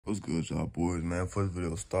What's good, y'all boys, man? First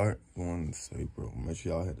video start, I wanted to say, bro, make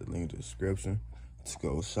sure y'all hit the link in the description to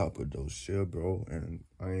go shop with Dossier, bro. And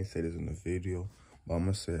I ain't say this in the video, but I'm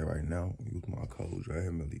gonna say it right now. Use my code right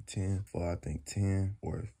here, Millie10, for I think 10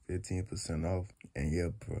 or 15% off. And yeah,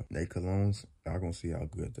 bro, they colognes, y'all gonna see how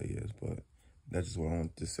good they is, but that's just what I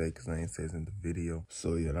wanted to say because I ain't say it in the video.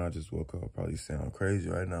 So yeah, I just woke up, probably sound crazy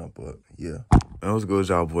right now, but yeah. Man, what's good,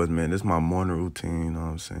 y'all boys, man? This is my morning routine, you know what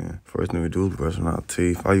I'm saying? First thing we do is brushing our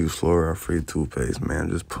teeth. I use fluoride-free toothpaste, man.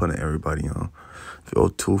 Just putting everybody on. If your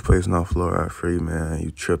toothpaste not fluoride-free, man, you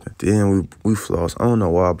tripping. Then we floss. I don't know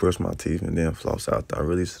why I brush my teeth and then floss after. I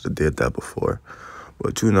really should have did that before.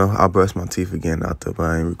 But, you know, I brush my teeth again after, but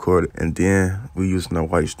I ain't recorded. And then we using the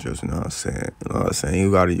white strips, you know what I'm saying? You know what I'm saying?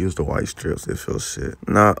 You gotta use the white strips. It feels shit.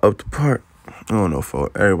 Now, up the part, I don't know, for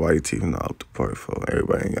everybody's teeth not up to part, for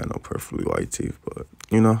everybody ain't got no perfectly white teeth, but,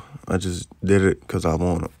 you know, I just did it because I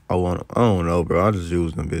want them. I don't know, bro. I just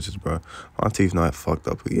use them bitches, bro. My teeth not fucked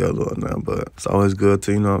up with yellow or nothing, but it's always good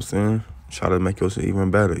to, you know what I'm saying? Try to make your shit even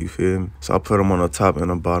better, you feel me? So I put them on the top and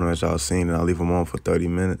the bottom as y'all seen, and I leave them on for 30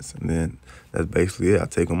 minutes, and then that's basically it. I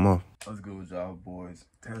take them off. Let's go, y'all boys.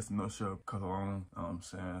 Testing no shirt cologne, you know what I'm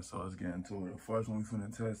saying? So let's get into it. The first one we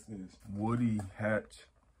finna test is Woody Hatch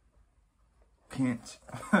Pinch.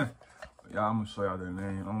 Y'all, I'm gonna show y'all their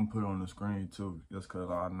name. I'm gonna put it on the screen too, just cause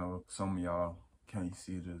I know some of y'all can't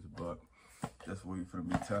see this, but that's what we finna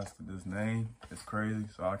be testing. This name is crazy,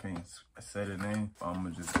 so I can't say the name. But I'm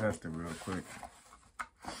gonna just test it real quick.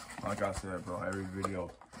 Like I said, bro, every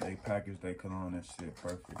video, they package, they cologne that shit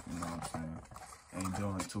perfect, you know what I'm saying? Ain't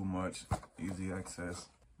doing too much, easy access.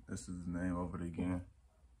 This is the name of it again.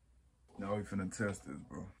 Now we finna test this,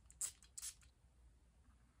 bro.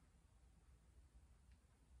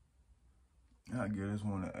 I give this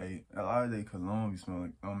one an 8. A lot of they cologne be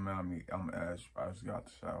smelling. I'm ash. I just got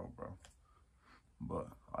the shower, bro. But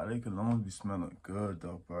a lot of they colognes be smelling good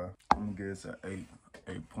though, bro. I'm gonna give this an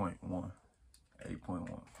 8.1.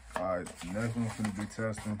 8.1. Alright, next one we're gonna be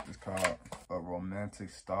testing is called a Romantic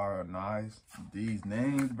Star of Knives. These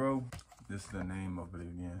names, bro. This is the name of it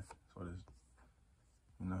again. So this,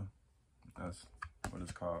 you know, that's what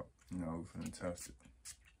it's called. You know, we're finna test it.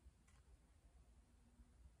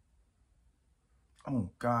 Oh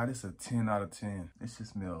God, it's a 10 out of 10. This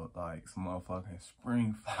just smell like some motherfucking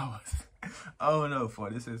spring flowers. I don't know, for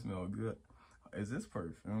this shit smell good. Is this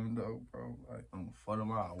perfume though, bro? Like, for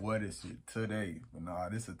them, I wear this shit today. But nah,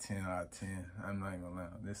 this a 10 out of 10. I'm not even gonna lie.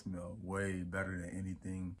 This smells way better than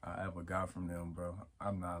anything I ever got from them, bro.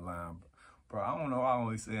 I'm not lying, bro. I don't know why I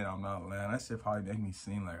always say I'm not lying. That shit probably make me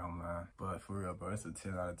seem like I'm lying. But for real, bro, it's a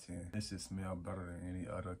 10 out of 10. This shit smell better than any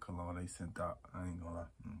other cologne they sent out. I ain't gonna lie.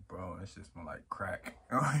 Bro, this shit smell like crack.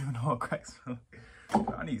 I don't even know what crack smells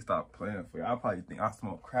like. I need to stop playing for you. I probably think I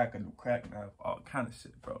smoke crack and do crack now, all kind of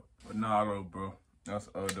shit, bro. But nah, though, bro. That's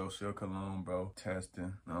Dossier cologne, bro. Testing,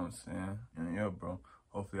 you know what I'm saying? And yeah, bro.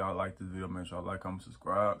 Hopefully y'all like this video. Make sure y'all like, comment,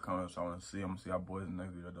 subscribe, comment what y'all want to see. I'm gonna see y'all boys in the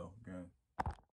next video, though. Gang.